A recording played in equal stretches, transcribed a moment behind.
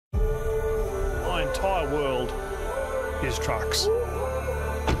My entire world is trucks.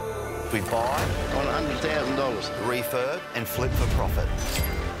 We buy on $100,000. refurb and flip for profit.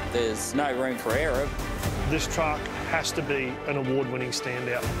 There's no room for error. This truck has to be an award-winning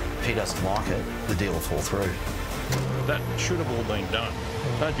standout. If he doesn't like it, the deal will fall through. That should have all been done,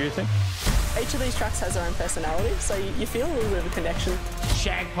 don't you think? Each of these trucks has their own personality, so you feel a little bit of a connection.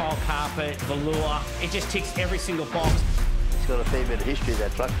 Shag pile carpet, velour, it just ticks every single box. It's got a fair bit of history,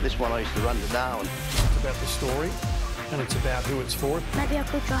 that truck. This one I used to run to Darwin. It's about the story, and it's about who it's for. Maybe I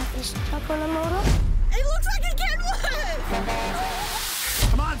could drive this truck on a motor. It looks like it can work!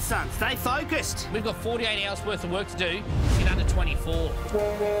 Come on, son, stay focused. We've got 48 hours worth of work to do in under 24.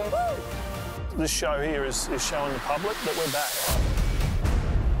 This show here is showing the public that we're back.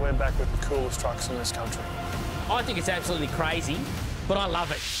 We're back with the coolest trucks in this country. I think it's absolutely crazy, but I love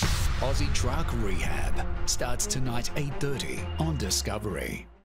it. Aussie Truck Rehab starts tonight 8:30 on Discovery.